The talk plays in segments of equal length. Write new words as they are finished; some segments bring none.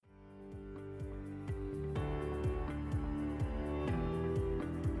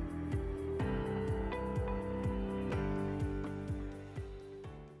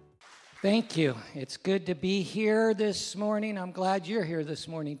Thank you. It's good to be here this morning. I'm glad you're here this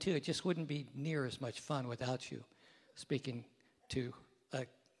morning, too. It just wouldn't be near as much fun without you speaking to an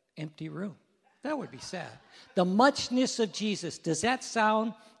empty room. That would be sad. The muchness of Jesus. Does that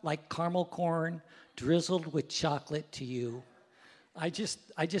sound like caramel corn drizzled with chocolate to you? I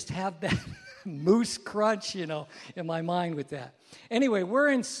just have that moose crunch, in my mind with that. Anyway, we're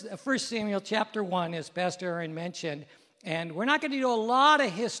in 1 Samuel chapter 1, as Pastor Aaron mentioned. And we're not going to do a lot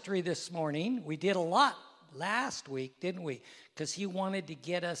of history this morning. We did a lot last week, didn't we? Because he wanted to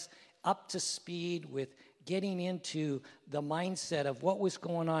get us up to speed with getting into the mindset of what was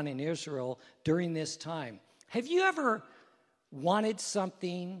going on in Israel during this time. Have you ever wanted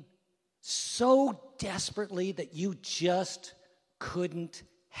something so desperately that you just couldn't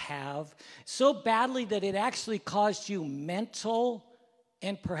have? So badly that it actually caused you mental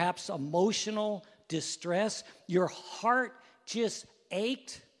and perhaps emotional distress? Your heart just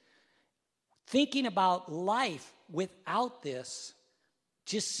ached. Thinking about life without this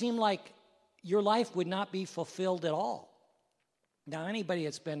just seemed like your life would not be fulfilled at all. Now, anybody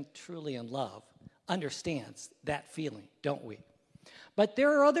that's been truly in love understands that feeling, don't we? But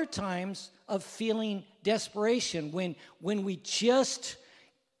there are other times of feeling desperation when we just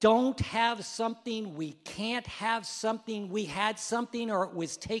don't have something, we can't have something, we had something or it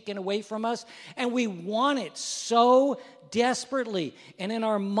was taken away from us, and we want it so desperately. And in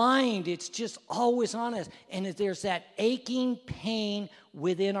our mind, it's just always on us. And there's that aching pain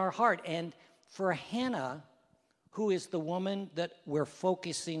within our heart. And for Hannah, who is the woman that we're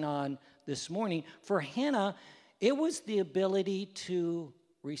focusing on this morning, for Hannah, it was the ability to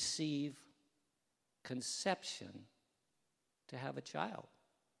receive conception, to have a child.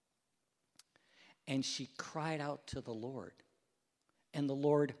 And she cried out to the Lord, and the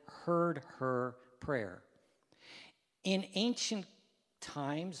Lord heard her prayer. In ancient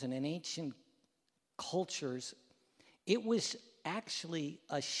times and in ancient cultures, it was actually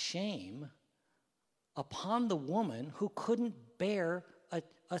a shame upon the woman who couldn't bear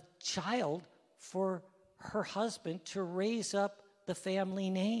a child for her husband to raise up the family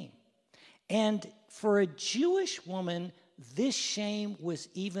name. And for a Jewish woman, this shame was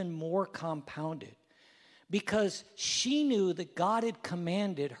even more compounded because she knew that God had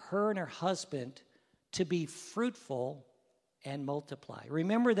commanded her and her husband to be fruitful and multiply.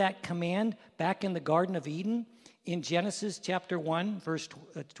 Remember that command back in the Garden of Eden? In Genesis chapter 1, verse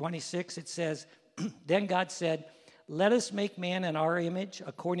 26, it says, Then God said, Let us make man in our image,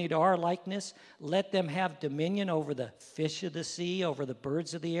 according to our likeness. Let them have dominion over the fish of the sea, over the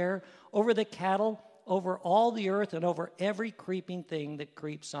birds of the air, over the cattle, over all the earth, and over every creeping thing that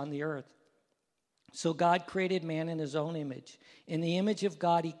creeps on the earth. So God created man in his own image. In the image of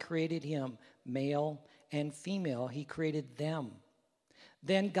God, he created him, male and female. He created them.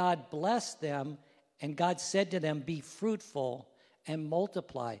 Then God blessed them, and God said to them, Be fruitful and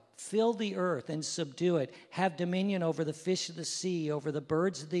multiply, fill the earth and subdue it, have dominion over the fish of the sea, over the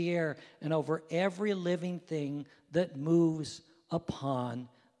birds of the air, and over every living thing that moves upon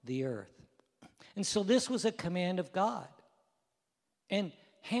the earth. And so this was a command of God. And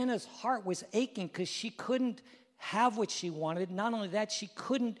Hannah's heart was aching because she couldn't have what she wanted. Not only that, she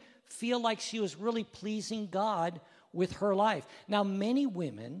couldn't feel like she was really pleasing God with her life. Now, many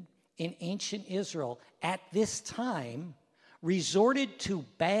women in ancient Israel at this time resorted to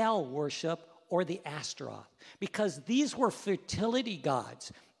Baal worship or the Astaroth because these were fertility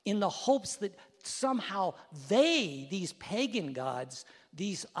gods in the hopes that somehow these pagan gods,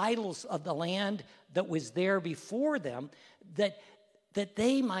 these idols of the land that was there before them, that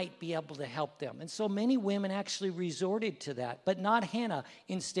they might be able to help them. And so many women actually resorted to that, but not Hannah.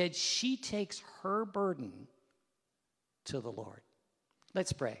 Instead, she takes her burden to the Lord.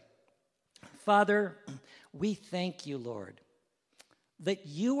 Let's pray. Father, we thank you, Lord, that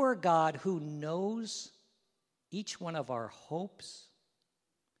you are God who knows each one of our hopes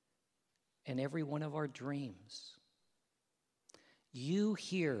and every one of our dreams. You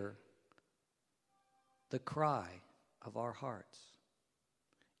hear the cry of our hearts.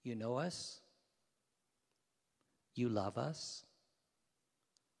 You know us. You love us.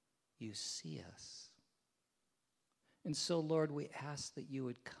 You see us. And so, Lord, we ask that you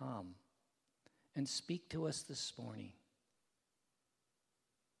would come and speak to us this morning.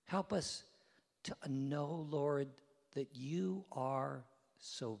 Help us to know, Lord, that you are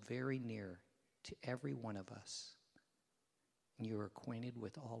so very near to every one of us. And you are acquainted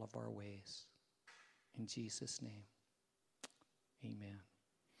with all of our ways. In Jesus' name, amen.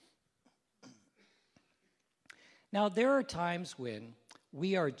 Now, there are times when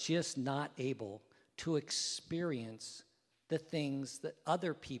we are just not able to experience the things that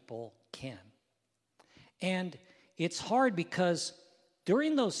other people can. And it's hard because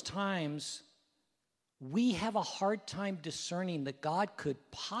during those times, we have a hard time discerning that God could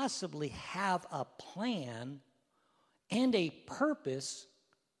possibly have a plan and a purpose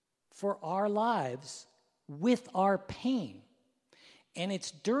for our lives with our pain. And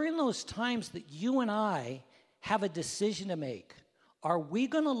it's during those times that you and I have a decision to make. Are we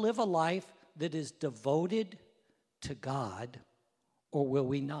going to live a life that is devoted to God, or will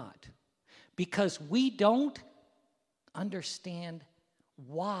we not? Because we don't understand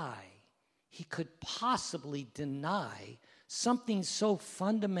why he could possibly deny something so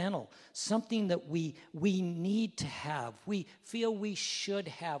fundamental, something that we need to have, we feel we should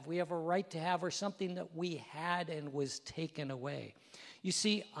have, we have a right to have, or something that we had and was taken away. You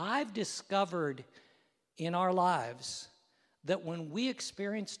see, I've discovered in our lives that when we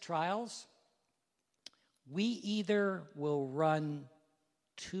experience trials, we either will run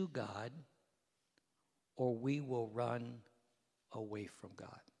to God or we will run away from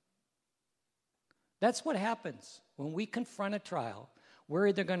God. That's what happens when we confront a trial. We're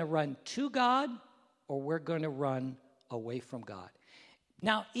either going to run to God or we're going to run away from God.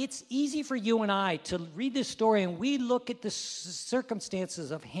 Now, it's easy for you and I to read this story and we look at the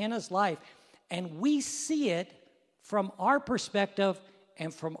circumstances of Hannah's life and we see it from our perspective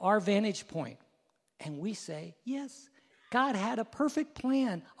and from our vantage point. And we say, yes, God had a perfect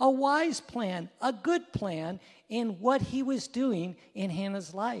plan, a wise plan, a good plan in what he was doing in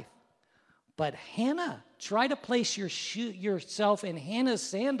Hannah's life. But Hannah, try to place yourself in Hannah's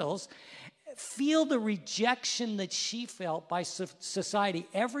sandals. Feel the rejection that she felt by society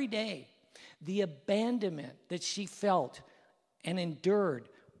every day. The abandonment that she felt and endured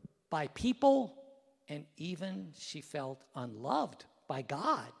by people, and even she felt unloved by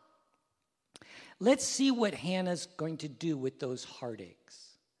God. Let's see what Hannah's going to do with those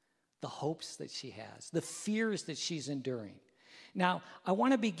heartaches, the hopes that she has, the fears that she's enduring. Now, I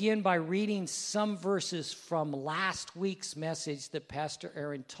want to begin by reading some verses from last week's message that Pastor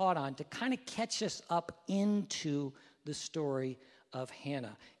Aaron taught on to kind of catch us up into the story of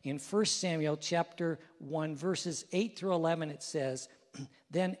Hannah. In 1 Samuel chapter 1, verses 8 through 11, it says,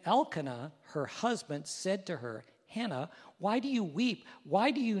 Then Elkanah, her husband, said to her, Hannah, why do you weep?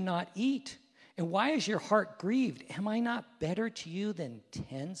 Why do you not eat? And why is your heart grieved? Am I not better to you than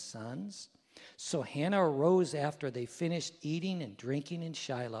 10 sons? So Hannah arose after they finished eating and drinking in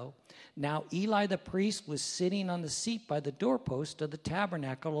Shiloh. Now Eli the priest was sitting on the seat by the doorpost of the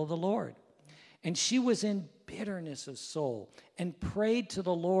tabernacle of the Lord. And she was in bitterness of soul and prayed to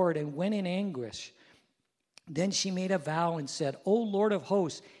the Lord and went in anguish. Then she made a vow and said, O Lord of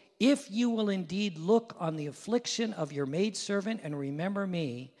hosts, if you will indeed look on the affliction of your maidservant and remember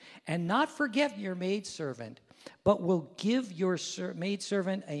me, and not forget your maidservant, but will give your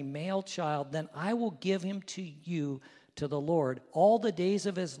maidservant a male child, then I will give him to you, to the Lord, all the days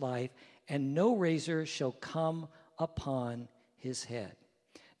of his life, and no razor shall come upon his head.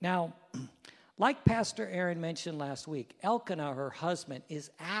 Now, like Pastor Aaron mentioned last week, Elkanah, her husband, is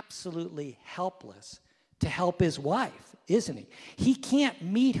absolutely helpless to help his wife, isn't he? He can't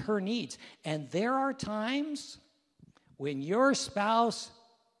meet her needs. And there are times when your spouse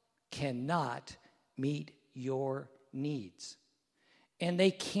cannot meet your needs. And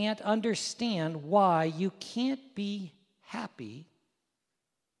they can't understand why you can't be happy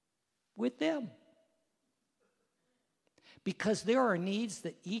with them. Because there are needs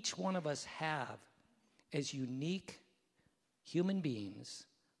that each one of us have as unique human beings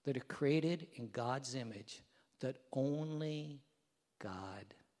that are created in God's image that only God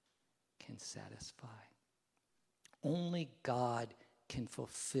can satisfy. Only God can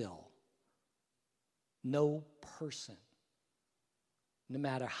fulfill. No person, no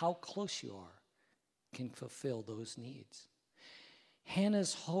matter how close you are, can fulfill those needs.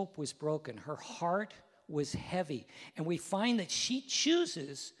 Hannah's hope was broken. Her heart was heavy. And we find that she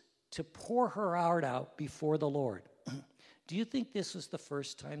chooses to pour her heart out before the Lord. Do you think this was the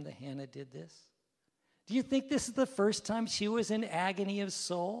first time that Hannah did this? Do you think this is the first time she was in agony of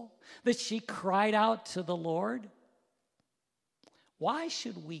soul? That she cried out to the Lord? Why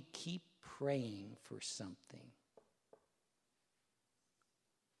should we keep praying for something?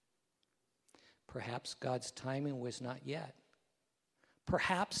 Perhaps God's timing was not yet.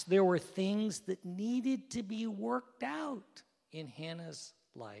 Perhaps there were things that needed to be worked out in Hannah's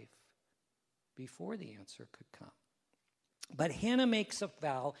life before the answer could come. But Hannah makes a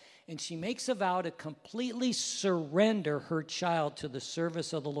vow, and she makes a vow to completely surrender her child to the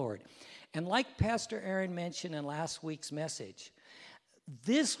service of the Lord. And like Pastor Aaron mentioned in last week's message,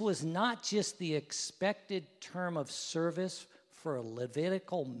 This was not just the expected term of service for a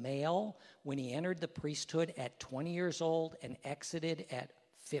Levitical male when he entered the priesthood at 20 years old and exited at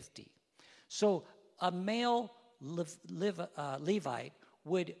 50. So a male Levite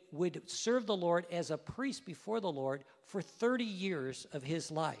would serve the Lord as a priest before the Lord for 30 years of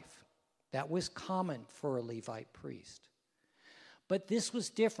his life. That was common for a Levite priest. But this was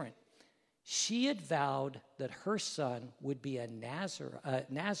different. She had vowed that her son would be a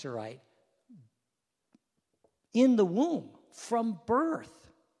Nazarite in the womb from birth.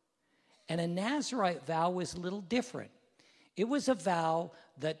 And a Nazarite vow was a little different. It was a vow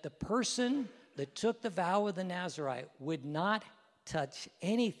that the person that took the vow of the Nazarite would not touch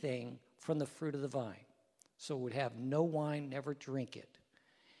anything from the fruit of the vine. So would have no wine, never drink it.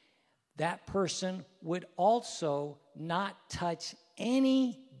 That person would also not touch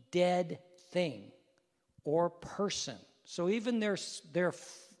any dead thing or person. So even their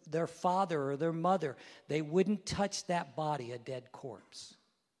father or their mother, they wouldn't touch that body, a dead corpse.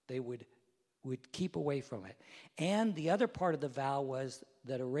 They would keep away from it. And the other part of the vow was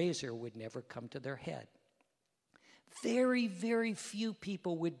that a razor would never come to their head. Very, very few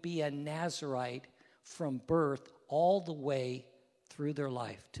people would be a Nazarite from birth all the way through their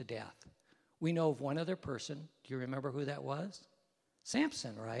life to death. We know of one other person. Do you remember who that was?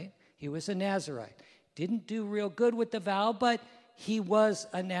 Samson, right? He was a Nazarite. Didn't do real good with the vow, but he was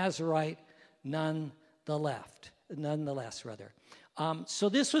a Nazarite nonetheless. So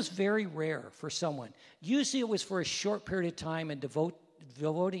this was very rare for someone. Usually it was for a short period of time and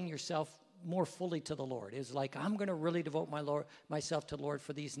devoting yourself more fully to the Lord. It's like, I'm going to really devote myself to the Lord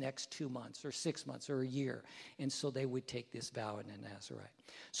for these next 2 months or 6 months or a year. And so they would take this vow in a Nazarite.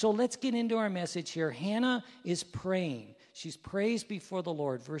 So let's get into our message here. Hannah is praying. She's praised before the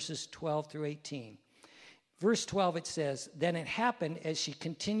Lord, verses 12 through 18. Verse 12, it says, "Then it happened as she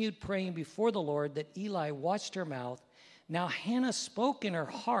continued praying before the Lord that Eli watched her mouth. Now Hannah spoke in her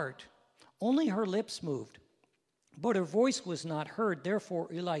heart, only her lips moved, but her voice was not heard.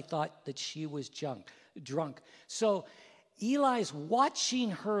 Therefore Eli thought that she was drunk." So Eli's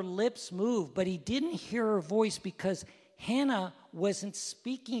watching her lips move, but he didn't hear her voice because Hannah wasn't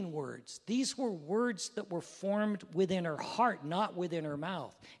speaking words. These were words that were formed within her heart, not within her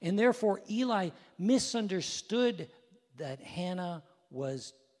mouth. And therefore Eli misunderstood that Hannah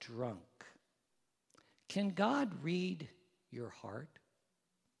was drunk. Can God read your heart?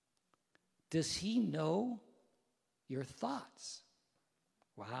 Does he know your thoughts?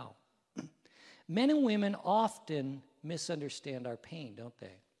 Wow. Men and women often misunderstand our pain, don't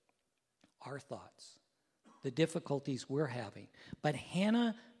they? Our thoughts, the difficulties we're having. But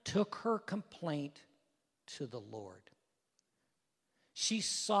Hannah took her complaint to the Lord. She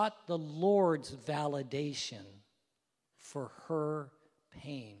sought the Lord's validation for her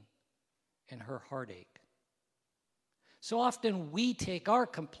pain and her heartache. So often we take our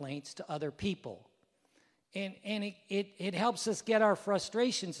complaints to other people. And it helps us get our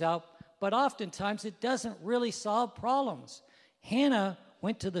frustrations out, but oftentimes it doesn't really solve problems. Hannah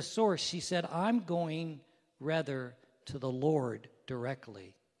went to the source. She said, I'm going rather to the Lord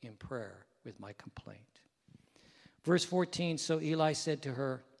directly in prayer with my complaint. Verse 14, so Eli said to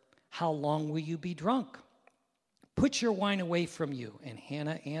her, how long will you be drunk? Put your wine away from you. And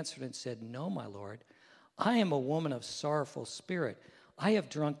Hannah answered and said, no, my Lord, I am a woman of sorrowful spirit. I have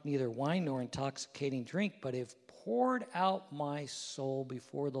drunk neither wine nor intoxicating drink, but have poured out my soul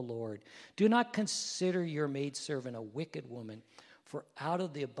before the Lord. Do not consider your maidservant a wicked woman, for out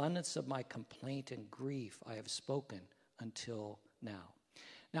of the abundance of my complaint and grief I have spoken until now.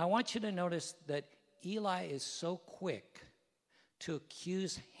 Now I want you to notice that Eli is so quick to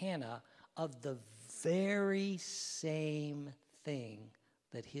accuse Hannah of the very same thing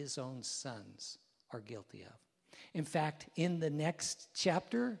that his own sons are guilty of. In fact, in the next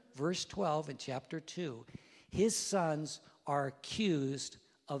chapter, verse 12 in chapter 2, his sons are accused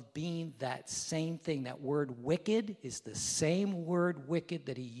of being that same thing. That word wicked is the same word wicked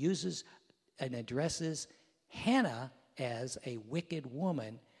that he uses and addresses Hannah as a wicked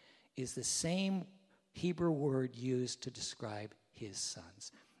woman, is the same Hebrew word used to describe his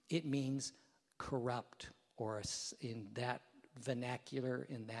sons. It means corrupt, or in that vernacular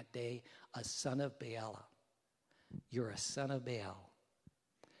in that day, a son of Baalah. You're a son of Baal.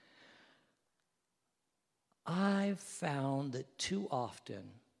 I've found that too often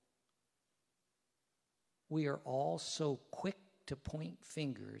we are all so quick to point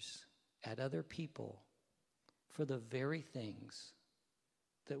fingers at other people for the very things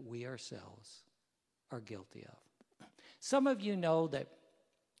that we ourselves are guilty of. Some of you know that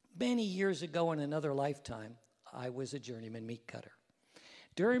many years ago in another lifetime, I was a journeyman meat cutter.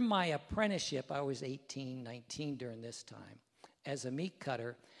 During my apprenticeship, I was 18, 19 during this time, as a meat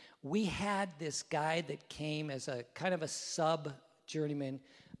cutter, we had this guy that came as a kind of a journeyman,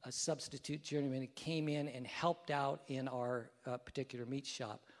 a substitute journeyman. He came in and helped out in our particular meat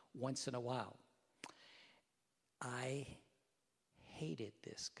shop once in a while. I hated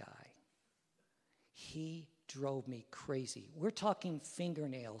this guy. He drove me crazy. We're talking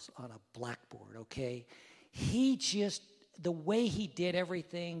fingernails on a blackboard, okay? The way he did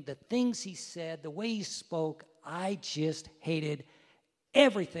everything, the things he said, the way he spoke, I just hated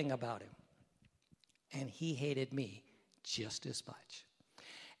everything about him. And he hated me just as much.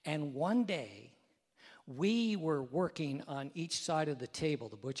 And one day, we were working on each side of the table,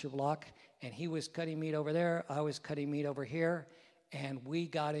 the butcher block, and he was cutting meat over there, I was cutting meat over here, and we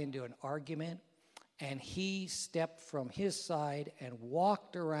got into an argument, and he stepped from his side and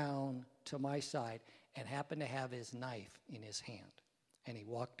walked around to my side and happened to have his knife in his hand. And he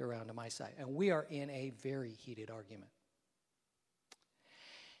walked around to my side. And we are in a very heated argument.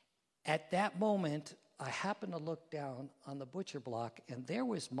 At that moment, I happened to look down on the butcher block, and there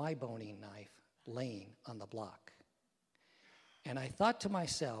was my boning knife laying on the block. And I thought to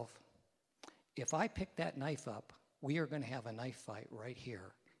myself, if I pick that knife up, we are going to have a knife fight right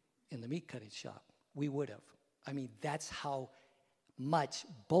here in the meat cutting shop. We would have. I mean, that's how much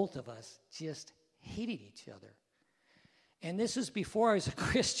both of us just hated each other. And this is before I was a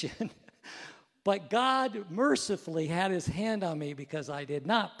Christian. But God mercifully had his hand on me because I did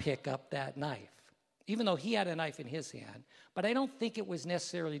not pick up that knife, even though he had a knife in his hand. But I don't think it was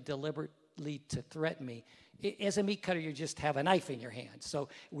necessarily deliberately to threaten me. As a meat cutter, you just have a knife in your hand. So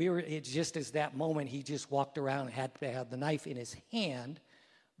it just as that moment, he just walked around and had to have the knife in his hand.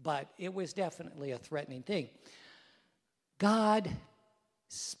 But it was definitely a threatening thing. God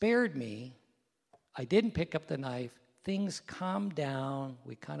spared me. I didn't pick up the knife. Things calmed down.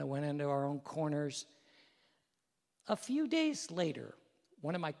 We kind of went into our own corners. A few days later,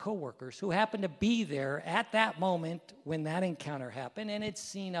 one of my coworkers, who happened to be there at that moment when that encounter happened and had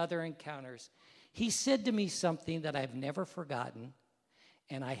seen other encounters, he said to me something that I've never forgotten,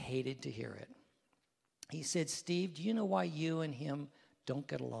 and I hated to hear it. He said, "Steve, do you know why you and him don't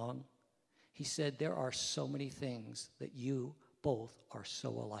get along?" He said, "There are so many things that you both are so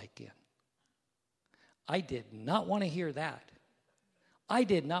alike in." I did not want to hear that. I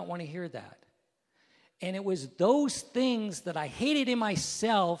did not want to hear that. And it was those things that I hated in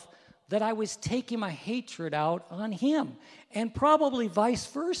myself that I was taking my hatred out on him, and probably vice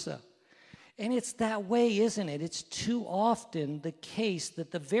versa. And it's that way, isn't it? It's too often the case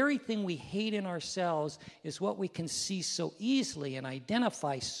that the very thing we hate in ourselves is what we can see so easily and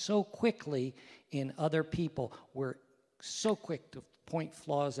identify so quickly in other people. We're so quick to point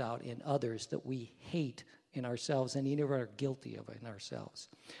flaws out in others that we hate in ourselves and even are guilty of in ourselves.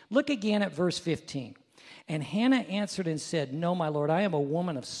 Look again at verse 15. And Hannah answered and said, "No, my Lord, I am a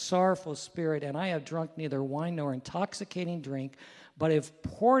woman of sorrowful spirit, and I have drunk neither wine nor intoxicating drink, but have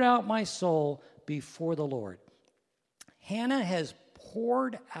poured out my soul before the Lord." Hannah has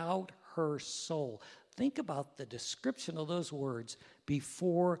poured out her soul. Think about the description of those words,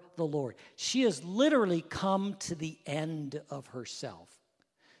 before the Lord. She has literally come to the end of herself.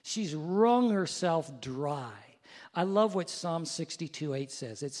 She's wrung herself dry. I love what Psalm 62:8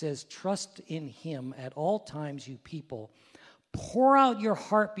 says. It says, "Trust in him at all times, you people. Pour out your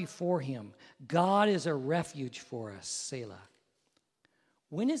heart before him. God is a refuge for us, Selah."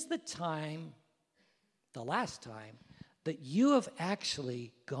 When is the last time, that you have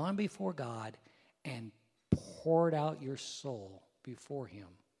actually gone before God and poured out your soul before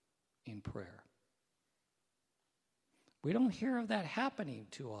him in prayer? We don't hear of that happening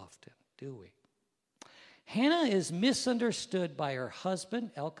too often, do we? Hannah is misunderstood by her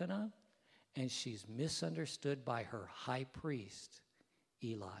husband, Elkanah, and she's misunderstood by her high priest,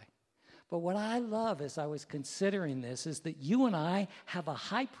 Eli. But what I love as I was considering this is that you and I have a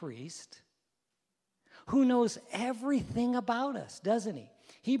high priest who knows everything about us, doesn't he?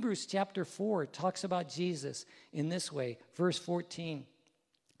 Hebrews chapter 4 talks about Jesus in this way, verse 14.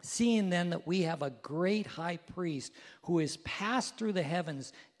 "Seeing then that we have a great high priest who is passed through the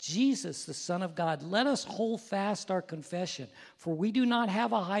heavens, Jesus, the Son of God, let us hold fast our confession. For we do not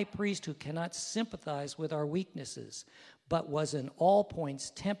have a high priest who cannot sympathize with our weaknesses, but was in all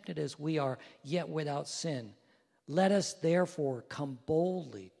points tempted as we are, yet without sin. Let us therefore come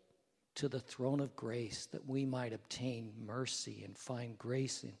boldly to the throne of grace, that we might obtain mercy and find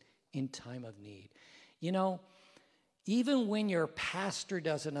grace in time of need." You know, even when your pastor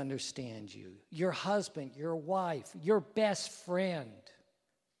doesn't understand you, your husband, your wife, your best friend,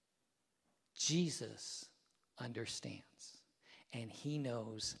 Jesus understands. and he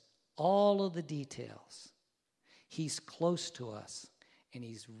knows all of the details. He's close to us, and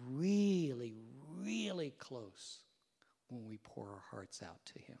he's really, really close when we pour our hearts out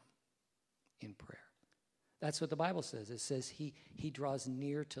to him in prayer. That's what the Bible says. It says he draws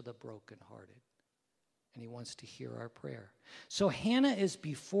near to the brokenhearted, and he wants to hear our prayer. So Hannah is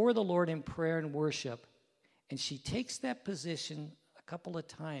before the Lord in prayer and worship, and she takes that position a couple of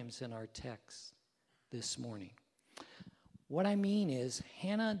times in our text this morning. What I mean is,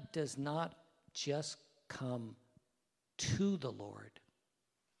 Hannah does not just come to the Lord.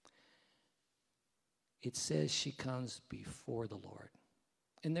 It says she comes before the Lord.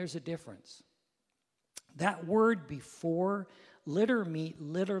 And there's a difference. That word before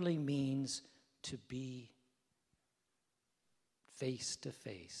literally means to be face to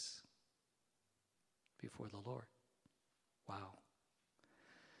face before the Lord. Wow.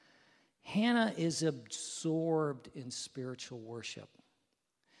 Hannah is absorbed in spiritual worship.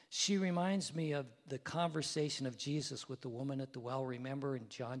 She reminds me of the conversation of Jesus with the woman at the well. Remember in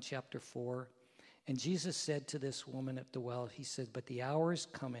John chapter 4? And Jesus said to this woman at the well, he said, "But the hour is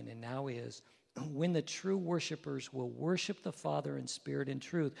coming, and now is, when the true worshipers will worship the Father in spirit and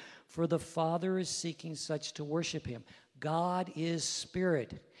truth. For the Father is seeking such to worship him. God is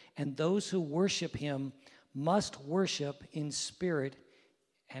spirit, and those who worship him must worship in spirit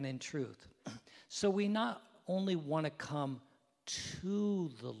and in truth." So we not only want to come to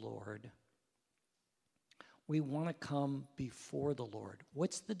the Lord, we want to come before the Lord.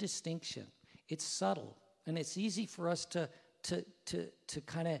 What's the distinction? It's subtle, and it's easy for us to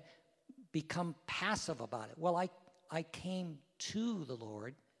kind of become passive about it. Well, I came to the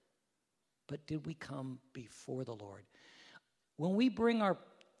Lord, but did we come before the Lord? When we bring our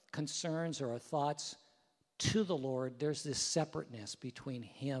concerns or our thoughts to the Lord, there's this separateness between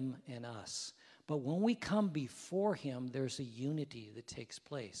him and us. But when we come before him, there's a unity that takes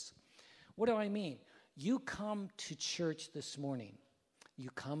place. What do I mean? You come to church this morning. You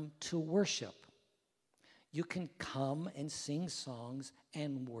come to worship. You can come and sing songs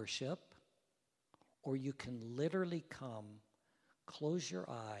and worship, or you can literally come, close your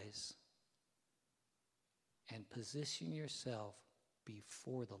eyes, and position yourself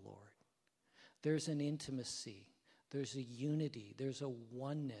before the Lord. There's an intimacy, there's a unity, there's a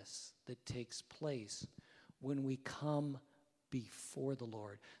oneness that takes place when we come before the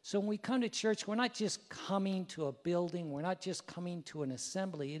Lord. So when we come to church, we're not just coming to a building, we're not just coming to an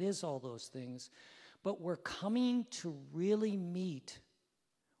assembly. It is all those things, but we're coming to really meet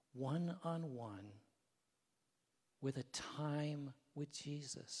one-on-one with a time with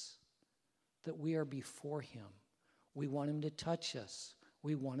Jesus, that we are before him. We want him to touch us.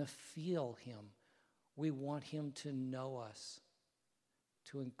 We want to feel him. We want him to know us,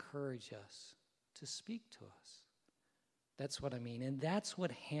 to encourage us, to speak to us. That's what I mean. And that's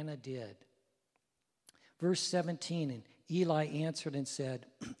what Hannah did. Verse 17, and Eli answered and said,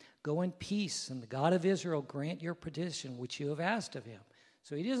 "Go in peace, and the God of Israel grant your petition, which you have asked of him."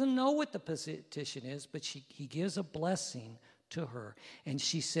 So he doesn't know what the petition is, but he gives a blessing to her. And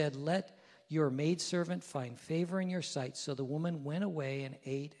she said, "Let your maidservant find favor in your sight." So the woman went away and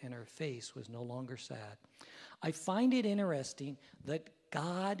ate, and her face was no longer sad. I find it interesting that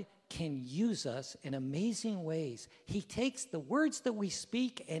God can use us in amazing ways. He takes the words that we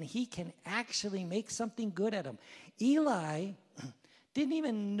speak, and he can actually make something good at them. Eli didn't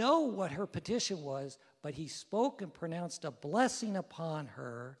even know what her petition was, but he spoke and pronounced a blessing upon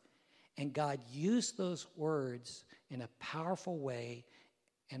her, and God used those words in a powerful way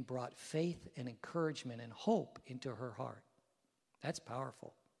and brought faith and encouragement and hope into her heart. That's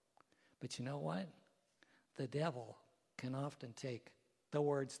powerful. But you know what? The devil can often take the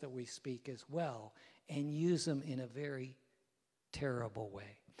words that we speak as well and use them in a very terrible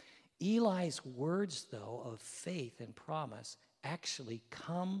way. Eli's words, though, of faith and promise actually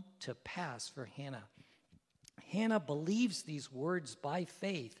come to pass for Hannah. Hannah believes these words by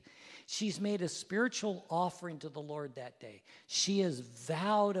faith. She's made a spiritual offering to the Lord that day. She has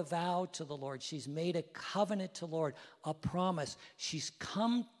vowed a vow to the Lord. She's made a covenant to the Lord, a promise. She's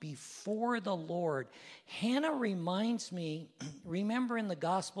come before the Lord. Hannah reminds me, remember in the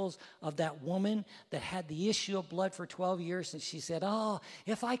Gospels of that woman that had the issue of blood for 12 years, and she said, "Oh,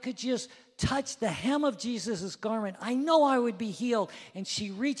 if I could just touch the hem of Jesus' garment, I know I would be healed." And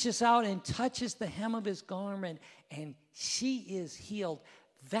she reaches out and touches the hem of his garment, and she is healed.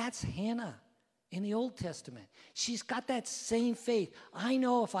 That's Hannah in the Old Testament. She's got that same faith. I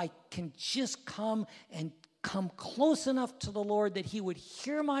know if I can just come and come close enough to the Lord that he would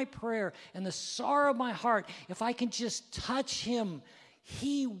hear my prayer and the sorrow of my heart, if I can just touch him,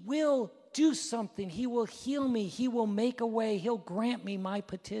 he will do something. He will heal me. He will make a way. He'll grant me my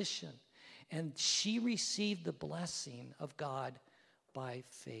petition. And she received the blessing of God by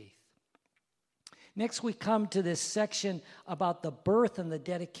faith. Next, we come to this section about the birth and the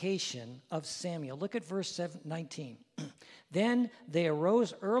dedication of Samuel. Look at verse 19. Then they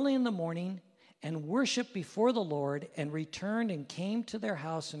arose early in the morning and worshiped before the Lord and returned and came to their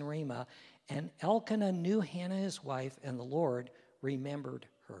house in Ramah. And Elkanah knew Hannah his wife, and the Lord remembered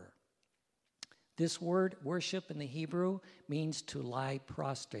her. This word, worship, in the Hebrew means to lie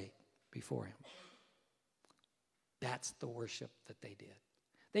prostrate before him. That's the worship that they did.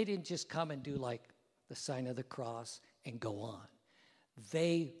 They didn't just come and do like the sign of the cross and go on.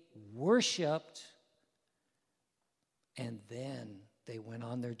 They worshiped, and then they went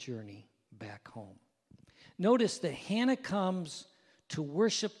on their journey back home. Notice that Hannah comes to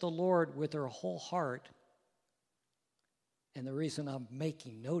worship the Lord with her whole heart. And the reason I'm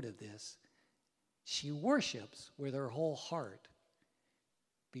making note of this, she worships with her whole heart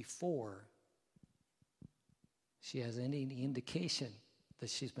before she has any indication that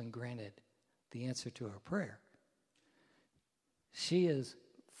she's been granted the answer to her prayer. She is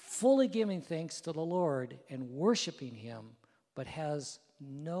fully giving thanks to the Lord and worshiping him, but has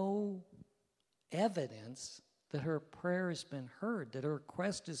no evidence that her prayer has been heard, that her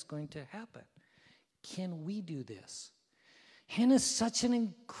request is going to happen. Can we do this? Hannah's such an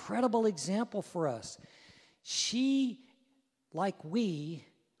incredible example for us. She, like we,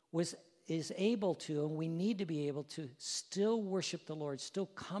 is able to, and we need to be able to, still worship the Lord, still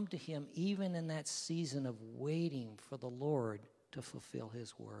come to him, even in that season of waiting for the Lord to fulfill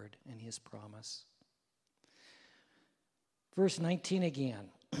his word and his promise. Verse 19 again.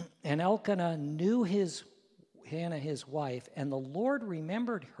 And Elkanah knew Hannah his wife, and the Lord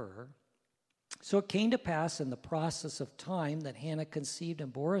remembered her. So it came to pass in the process of time that Hannah conceived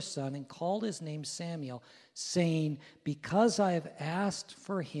and bore a son and called his name Samuel, saying, because I have asked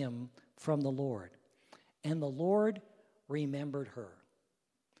for him from the Lord. And the Lord remembered her.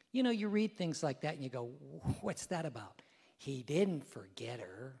 You know, you read things like that and you go, what's that about? He didn't forget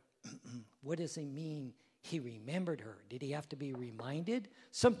her. What does he mean? He remembered her. Did he have to be reminded?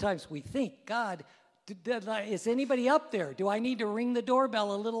 Sometimes we think, God, is anybody up there? Do I need to ring the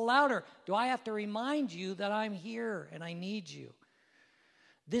doorbell a little louder? Do I have to remind you that I'm here and I need you?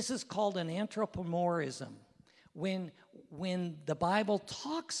 This is called an anthropomorphism. When the Bible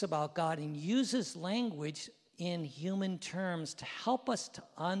talks about God and uses language in human terms to help us to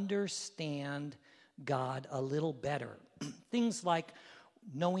understand God a little better. Things like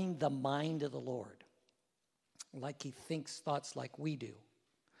knowing the mind of the Lord, like he thinks thoughts like we do.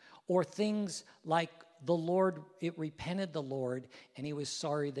 Or things like the Lord, it repented the Lord, and he was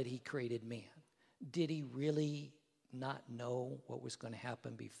sorry that he created man. Did he really not know what was going to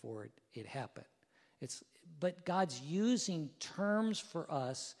happen before it happened? But God's using terms for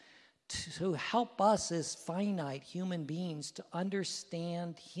us to help us as finite human beings to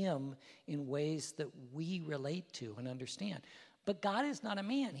understand him in ways that we relate to and understand. But God is not a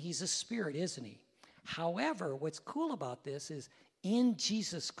man. He's a spirit, isn't he? However, what's cool about this is in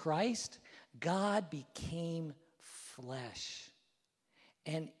Jesus Christ, God became flesh.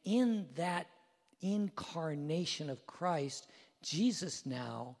 And in that incarnation of Christ, Jesus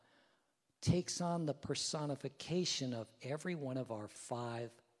now takes on the personification of every one of our 5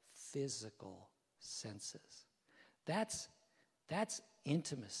 physical senses. That's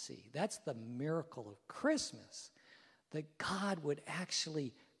intimacy. That's the miracle of Christmas, that God would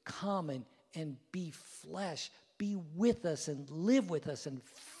actually come and be flesh, be with us and live with us and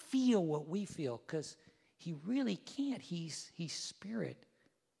feel what we feel, because he really can't. He's spirit.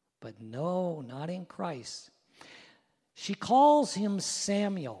 But no, not in Christ. She calls him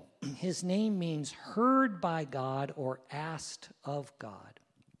Samuel. His name means heard by God or asked of God.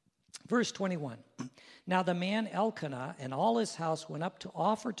 Verse 21. Now the man Elkanah and all his house went up to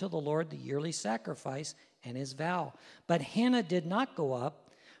offer to the Lord the yearly sacrifice and his vow. But Hannah did not go up,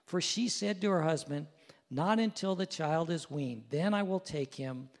 for she said to her husband, not until the child is weaned. Then I will take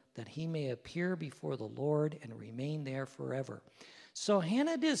him, that he may appear before the Lord and remain there forever. So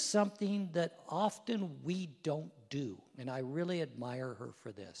Hannah does something that often we don't do, and I really admire her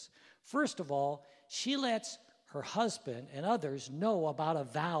for this. First of all, she lets her husband and others know about a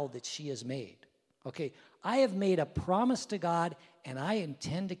vow that she has made. Okay, I have made a promise to God, and I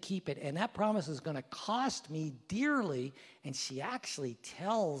intend to keep it, and that promise is going to cost me dearly, and she actually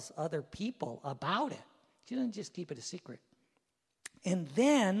tells other people about it. She doesn't just keep it a secret. And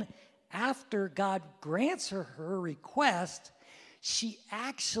then, after God grants her request, she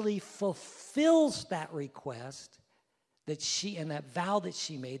actually fulfills that request, and that vow that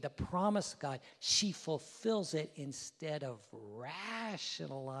she made, the promise of God, she fulfills it instead of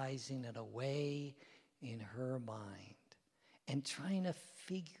rationalizing it away in her mind and trying to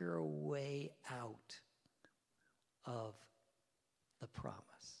figure a way out of the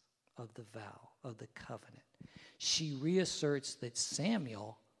promise, of the vow, of the covenant. She reasserts that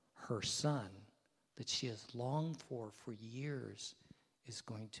Samuel, her son, that she has longed for years, is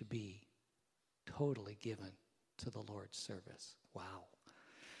going to be totally given to the Lord's service. Wow.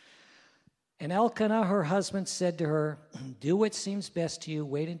 And Elkanah, her husband, said to her, "Do what seems best to you.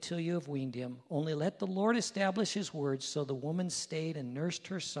 Wait until you have weaned him. Only let the Lord establish his word." So the woman stayed and nursed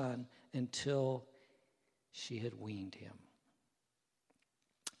her son until she had weaned him.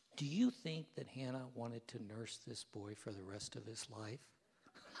 Do you think that Hannah wanted to nurse this boy for the rest of his life?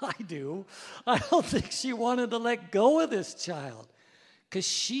 I do. I don't think she wanted to let go of this child, because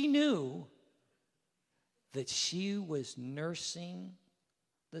she knew that she was nursing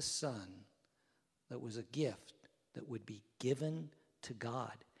the son that was a gift that would be given to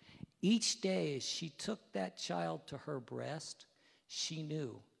God. Each day as she took that child to her breast, she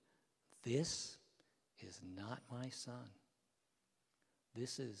knew, this is not my son.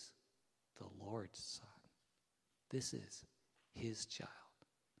 This is the Lord's son. This is his child.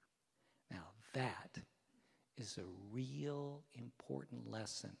 Now that is a real important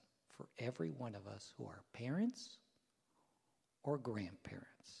lesson for every one of us who are parents or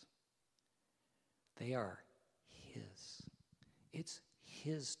grandparents. They are his. It's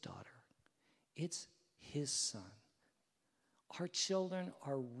his daughter. It's his son. Our children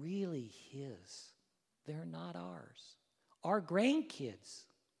are really his. They're not ours. Our grandkids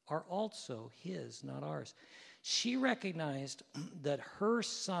are also his, not ours. She recognized that her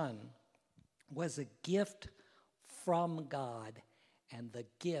son was a gift from God, and the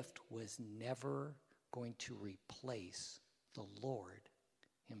gift was never going to replace the Lord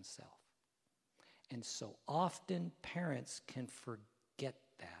himself. And so often parents can forget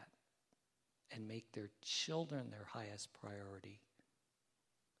that and make their children their highest priority,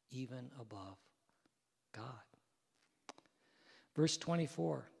 even above God. Verse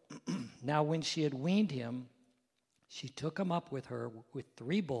 24, now when she had weaned him, she took him up with her with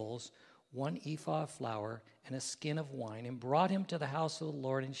 3 bowls, 1 ephah of flour, and a skin of wine, and brought him to the house of the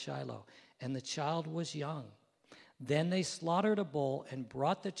Lord in Shiloh. And the child was young. Then they slaughtered a bull and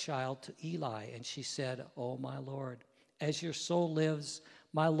brought the child to Eli. And she said, "O my Lord, as your soul lives,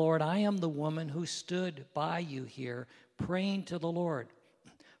 my Lord, I am the woman who stood by you here, praying to the Lord.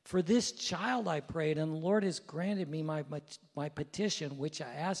 For this child I prayed, and the Lord has granted me my petition, which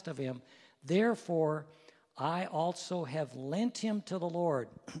I asked of him. Therefore, I also have lent him to the Lord.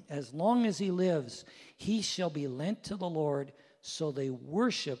 As long as he lives, he shall be lent to the Lord." So they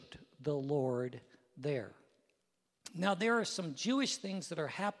worshiped the Lord there. Now, there are some Jewish things that are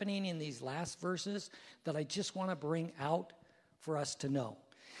happening in these last verses that I just want to bring out for us to know,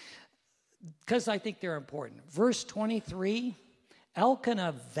 because I think they're important. Verse 23,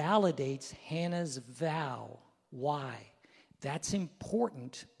 Elkanah validates Hannah's vow. Why? That's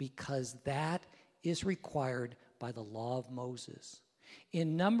important because that is required by the law of Moses.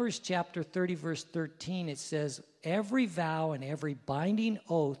 In Numbers chapter 30, verse 13, it says, "Every vow and every binding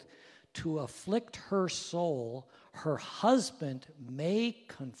oath to afflict her soul, her husband may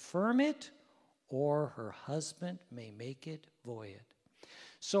confirm it, or her husband may make it void."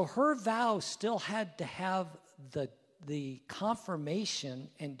 So her vow still had to have the confirmation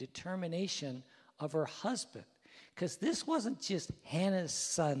and determination of her husband, because this wasn't just Hannah's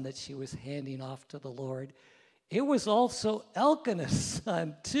son that she was handing off to the Lord. It was also Elkanah's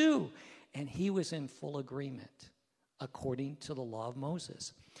son too, and he was in full agreement according to the law of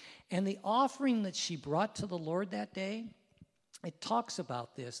Moses. And the offering that she brought to the Lord that day, it talks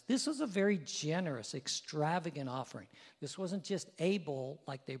about this. This was a very generous, extravagant offering. This wasn't just a bowl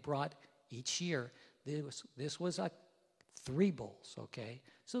like they brought each year. This was 3 bowls, okay?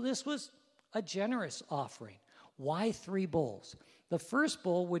 So this was a generous offering. Why 3 bowls? The first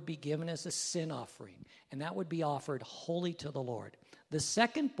bowl would be given as a sin offering, and that would be offered wholly to the Lord. The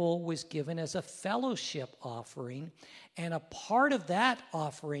second bowl was given as a fellowship offering, and a part of that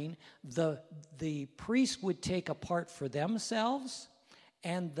offering, the priest would take a part for themselves,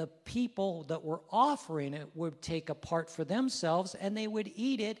 and the people that were offering it would take a part for themselves, and they would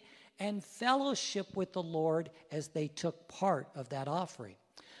eat it and fellowship with the Lord as they took part of that offering.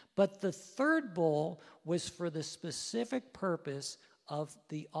 But the third bowl was for the specific purpose of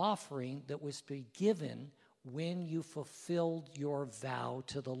the offering that was to be given when you fulfilled your vow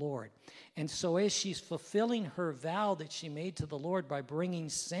to the Lord. And so as she's fulfilling her vow that she made to the Lord by bringing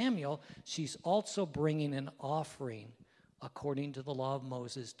Samuel, she's also bringing an offering according to the law of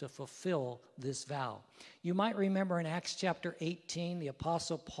Moses, to fulfill this vow. You might remember in Acts chapter 18, the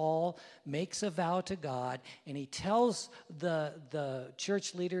Apostle Paul makes a vow to God, and he tells the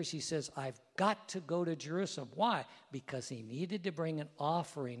church leaders, he says, I've got to go to Jerusalem. Why? Because he needed to bring an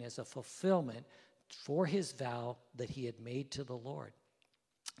offering as a fulfillment for his vow that he had made to the Lord.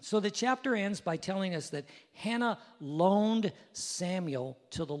 So the chapter ends by telling us that Hannah loaned Samuel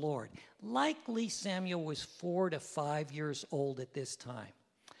to the Lord. Likely Samuel was 4 to 5 years old at this time.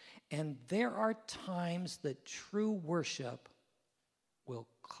 And there are times that true worship will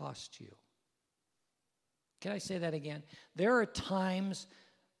cost you. Can I say that again? There are times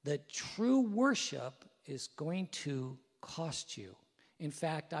that true worship is going to cost you. In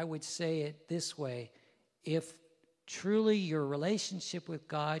fact, I would say it this way: if truly your relationship with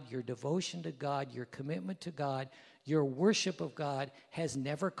God, your devotion to God, your commitment to God, your worship of God has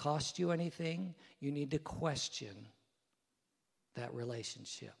never cost you anything, you need to question that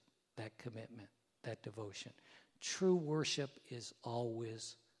relationship, that commitment, that devotion. True worship is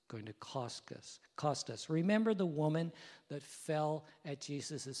always going to cost us. Remember the woman that fell at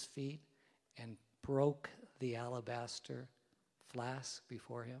Jesus' feet and broke the alabaster flask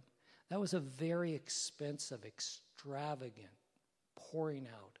before him? That was a very expensive, extravagant pouring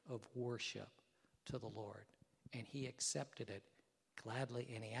out of worship to the Lord. And he accepted it gladly,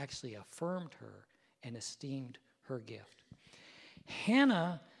 and he actually affirmed her and esteemed her gift.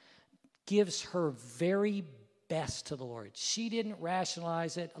 Hannah gives her very best to the Lord. She didn't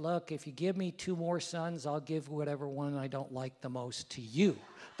rationalize it. Look, if you give me 2 more sons, I'll give whatever one I don't like the most to you.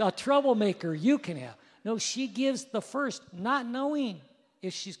 The troublemaker you can have. No, she gives the first, not knowing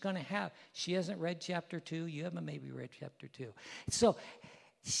if she's going to have. She hasn't read chapter 2. You haven't maybe read chapter 2. So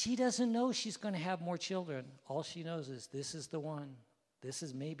she doesn't know she's going to have more children. All she knows is this is the one. This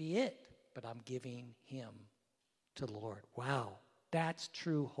is maybe it, but I'm giving him to the Lord. Wow, that's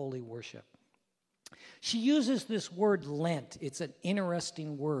true holy worship. She uses this word Lent. It's an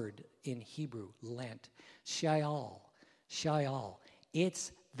interesting word in Hebrew, Lent. Sha'al.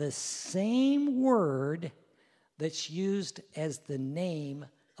 It's the same word that's used as the name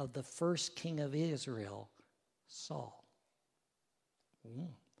of the first king of Israel, Saul.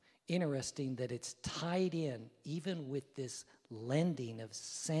 Interesting that it's tied in even with this lending of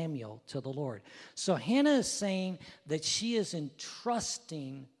Samuel to the Lord. So Hannah is saying that she is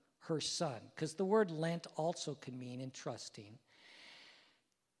entrusting her son, because the word lent also can mean entrusting.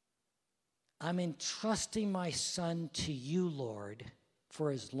 I'm entrusting my son to you, Lord,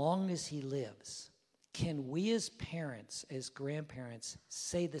 for as long as he lives. Can we as parents, as grandparents,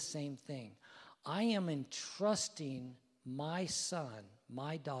 say the same thing? I am entrusting my son,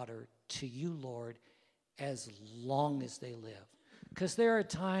 my daughter, to you, Lord, as long as they live. Because there are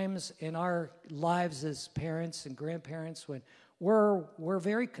times in our lives as parents and grandparents when we're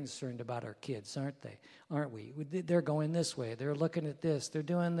very concerned about our kids, aren't we? They're going this way. They're looking at this. They're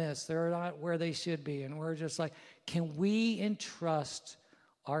doing this. They're not where they should be. And we're just like, can we entrust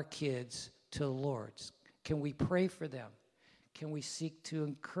our kids to the Lord? Can we pray for them? Can we seek to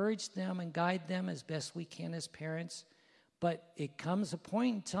encourage them and guide them as best we can as parents? But it comes a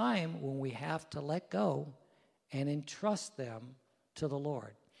point in time when we have to let go and entrust them to the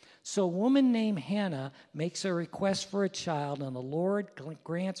Lord. So a woman named Hannah makes a request for a child, and the Lord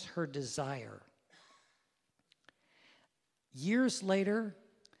grants her desire. Years later,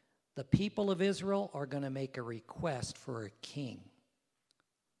 the people of Israel are going to make a request for a king.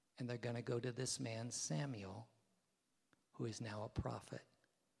 And they're going to go to this man, Samuel, who is now a prophet.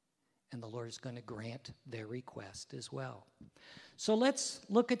 And the Lord is going to grant their request as well. So let's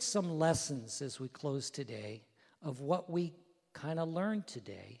look at some lessons as we close today of what we kind of learned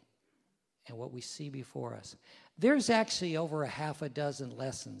today and what we see before us. There's actually over 6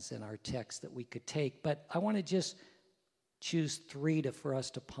 lessons in our text that we could take, but I want to just choose 3 for us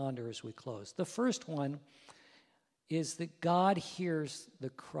to ponder as we close. The first one is that God hears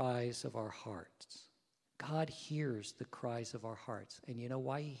the cries of our hearts. God hears the cries of our hearts. And you know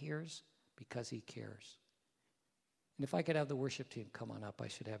why he hears? Because he cares. And if I could have the worship team come on up, I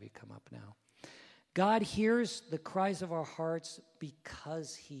should have you come up now. God hears the cries of our hearts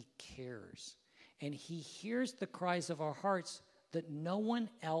because he cares. And he hears the cries of our hearts that no one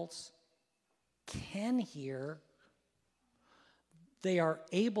else can hear. They are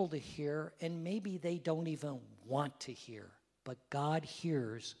able to hear, and maybe they don't even want to hear. But God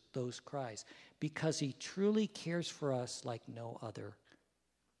hears those cries because he truly cares for us like no other.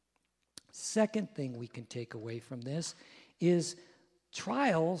 Second thing we can take away from this is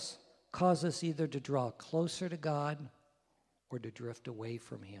trials cause us either to draw closer to God or to drift away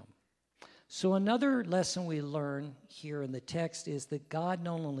from him. So another lesson we learn here in the text is that God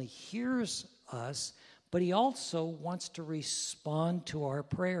not only hears us, but he also wants to respond to our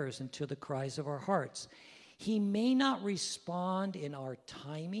prayers and to the cries of our hearts. He may not respond in our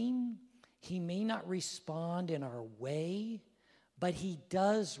timing. He may not respond in our way, but he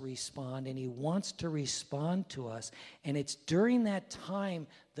does respond, and he wants to respond to us. And it's during that time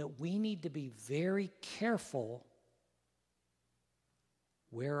that we need to be very careful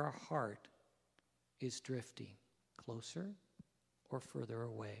where our heart is drifting, closer or further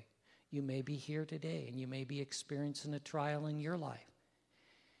away. You may be here today, and you may be experiencing a trial in your life.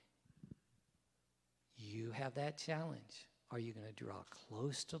 You have that challenge. Are you going to draw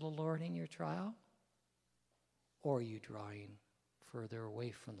close to the Lord in your trial? Or are you drawing further away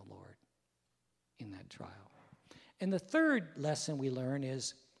from the Lord in that trial? And the third lesson we learn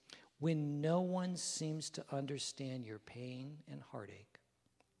is when no one seems to understand your pain and heartache,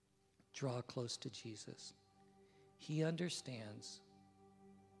 draw close to Jesus. He understands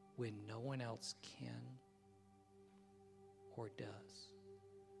when no one else can or does.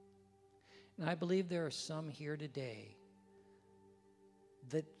 And I believe there are some here today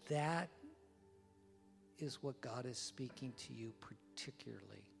that is what God is speaking to you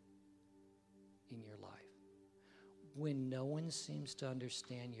particularly in your life. When no one seems to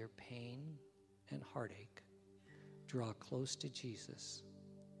understand your pain and heartache, draw close to Jesus.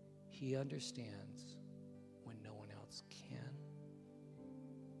 He understands when no one else can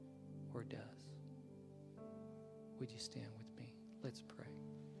or does. Would you stand with me? Let's pray.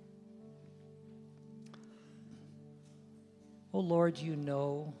 Oh Lord, you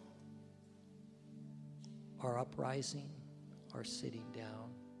know our uprising, our sitting down.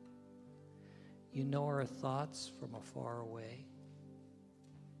 You know our thoughts from afar away.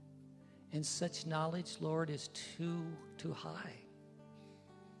 And such knowledge, Lord, is too high.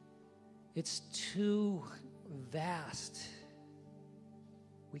 It's too vast.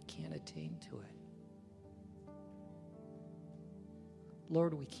 We can't attain to it.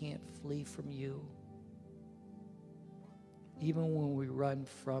 Lord, we can't flee from you. Even when we run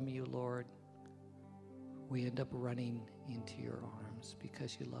from you, Lord, we end up running into your arms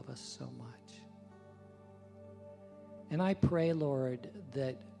because you love us so much. And I pray, Lord,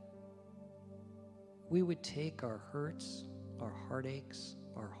 that we would take our hurts, our heartaches,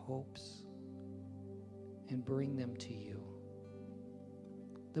 our hopes, and bring them to you.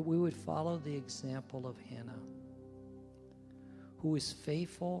 That we would follow the example of Hannah, who was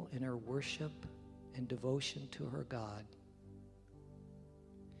faithful in her worship and devotion to her God,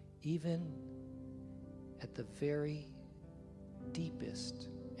 even at the very deepest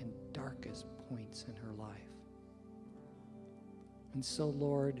and darkest points in her life. And so,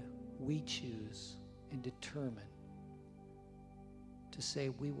 Lord, we choose and determine to say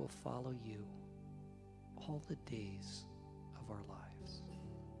we will follow you all the days of our lives,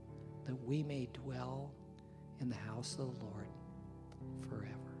 that we may dwell in the house of the Lord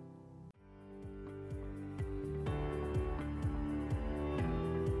forever.